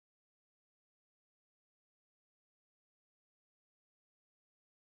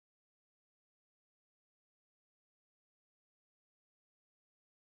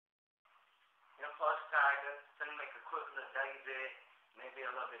Impulse Tyga. Gonna make a quick little Dougie bit, maybe a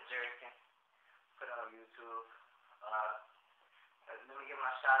little bit jerking. Put it on YouTube. Let me give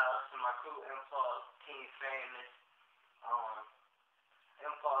my shout outs to my crew, Impulse, King Famous,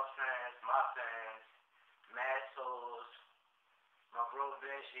 Impulse fans, my fans, Mad Souls, my bro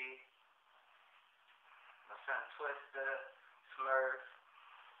Benji, my son Twister, Smurf,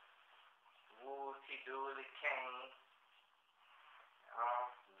 Woo, T Dooley, Kane.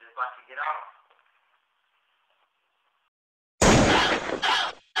 Just about to get off.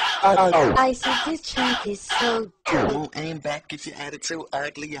 I said this track is so good. Won't aim back if your attitude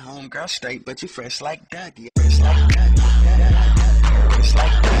ugly. Your homegirl straight, but you fresh like Dougie. Fresh like Dougie. Fresh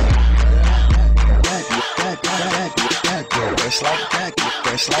like Dougie. Fresh like Dougie.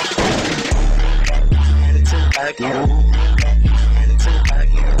 Fresh like Dougie. Attitude ugly. Attitude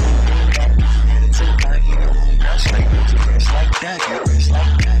ugly. Attitude ugly. Your homegirl straight, but you fresh like Dougie. Fresh like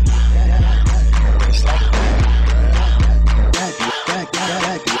Dougie. Fresh like Dougie.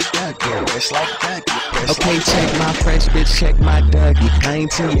 Okay, check my fresh bitch, check my Dougie. I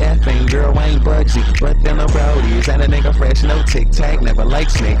ain't TFing, girl, I ain't Bugsy. But then I'm Brodies, and a nigga fresh, no tic-tac. Never like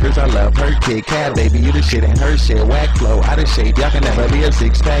Snickers, I love her Kit Kat. Baby, you the shit and her shit. Whack flow, out of shape, y'all can never be a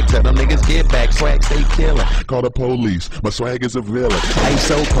six-pack. Tell them niggas get back, swag stay killin'. Call the police, my swag is a villain. Ice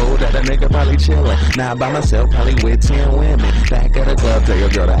so cold that a nigga probably chillin'. Now by myself, probably with 10 women. Back at the club, tell your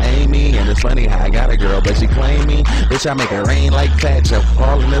girl to aim me. And it's funny how I got a girl, but she claim me. Bitch, I make it rain like Fat Joe.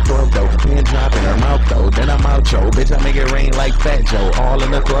 All in the throat though, pin drop in her mouth though. Then I'm outro, bitch, I make it rain like Fat Joe. All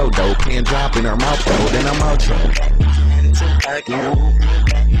in the throat though, pin drop in her mouth though. Then I'm outro.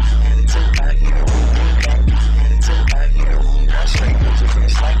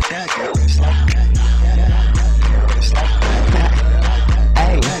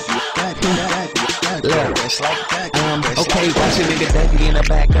 Okay, watch a nigga Dougie in the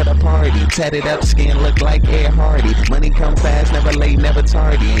back of the party. Tatted up skin, look like Ed Hardy. Money come fast, never late, never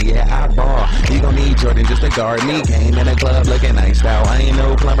tardy. And yeah, I ball. You gon' need Jordan just to guard me. Came in the club looking nice out. I ain't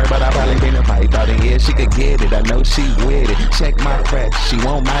no plumber, but I probably been a pipe out. And yeah, she could get it. I know she with it. Check my fresh, she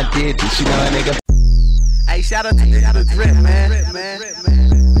want my digits. She know a nigga. Hey, shout out to the drip, man. All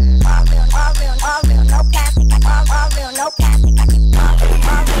real, no plastic. All real, no plastic. All real, no plastic.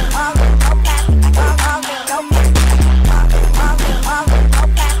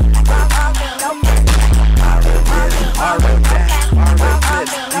 All real, no plastic. All real that, all real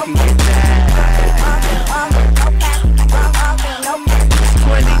clips, you can get that. It's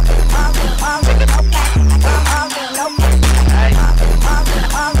 20.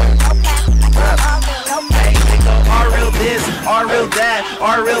 Hey, they go all real this, all real that,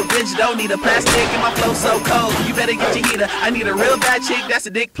 all real bitch. Don't need a plastic and my flow so cold. You better get your heater. I need a real bad chick, that's a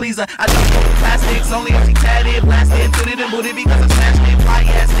dick pleaser. I don't fuck with plastics, only if she tatted, blasted, put it and booted because I smashed it. Fly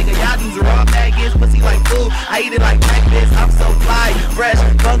ass nigga, y'all dudes are all maggots, pussy like food. I eat it like breakfast. I'm so fly, fresh,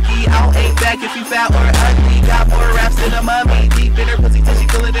 funky. I don't ain't back if you fat or ugly. Got more raps than a mummy. Deep in her pussy till she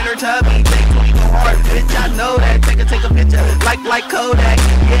feel it in her tummy. Take 20 go hard, bitch. I know that. Take a picture like Kodak.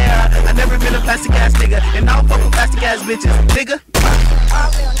 Yeah, I never been a plastic ass nigga, and I don't fuck with plastic ass bitches, nigga.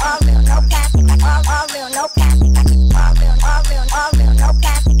 All real, no plastic. All real, no plastic. All real, no plastic. All real, no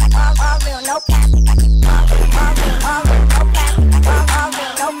plastic. All real, no plastic. All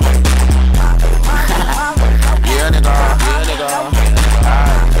real, no plastic. Yeah, nigga.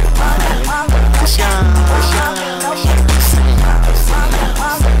 It's young.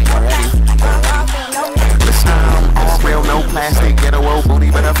 All real, no plastic. Get a old booty,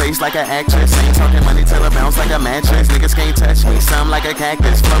 but her face like an actress. Ain't talking money till it bounce like a mattress. Niggas can't touch me, some like a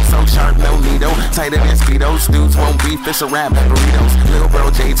cactus. Flow so sharp, no needle. Tighter than Speedos. Dudes won't beef, it's a rap. Burritos. Little bro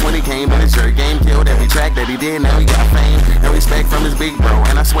J20 came in his shirt game. Killed every track that he did, now he got fame and respect from his big bro.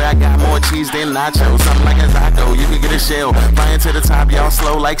 And I swear I got more cheese than nachos. Something like a Zaco, you can get a shell. Flying to the top, y'all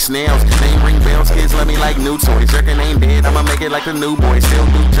slow like snails. Name ring bells, kids love me like new toys. Jerkin' ain't dead, I'ma make it like the new boy. Still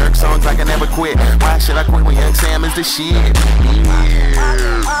do jerk songs, I can never quit. Why should I quit when Young Sam is the shit? Yeah.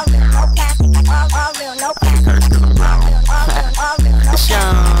 All real, no plastic. All real, no plastic. Curse 'cause I'm grown. It's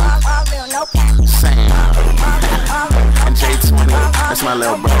young. All real, no plastic. Sam. And J20, that's my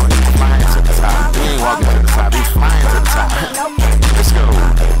little bro. He's flying to the top. He ain't walking to the top, he's flying to the top. Let's go.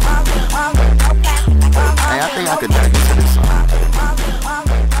 Hey, I think I could dive into this song.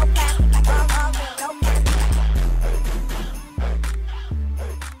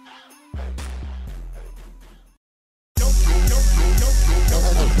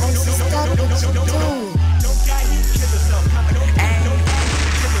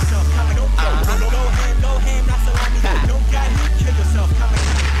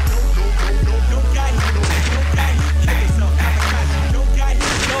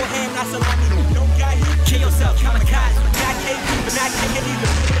 Don't can't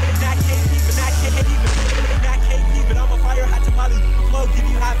even. I can't even. I can't even. I can't even. I'm a fire hot tamale. Flow, give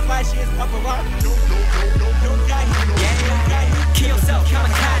you hot flashes. Up a lot. Don't got him. Kill yourself,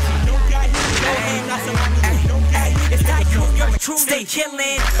 kamikaze. Don't got him. No aim, not somebody. Don't got him. It's Tycoon, you're true. Stay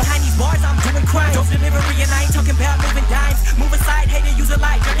chillin'. Behind these bars, I'm doing crimes. Dope delivery and I ain't talking about moving dimes. Move aside, hater, use a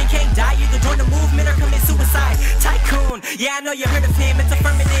light. Jerkin can't die. Either join the movement or commit suicide. Tycoon, yeah, I know you heard of him. It's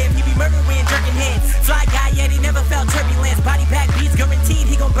affirmative. He be murdering, jerking heads. Fly guy, yet he never felt turbulence. Body back beats, guaranteed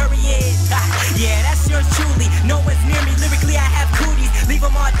he gon' bury it. Yeah, that's yours truly. No one's near me. Lyrically, I have cooties. Leave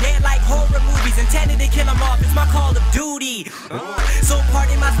them all dead like horror movies. Intended to kill them off. It's my call of duty. So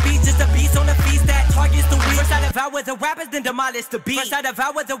pardon my speech, just a beast on a feast that targets the weak. First I devour the rappers, then demolish the beat. First I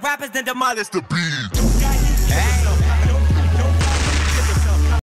devour the rappers, then demolish the beat.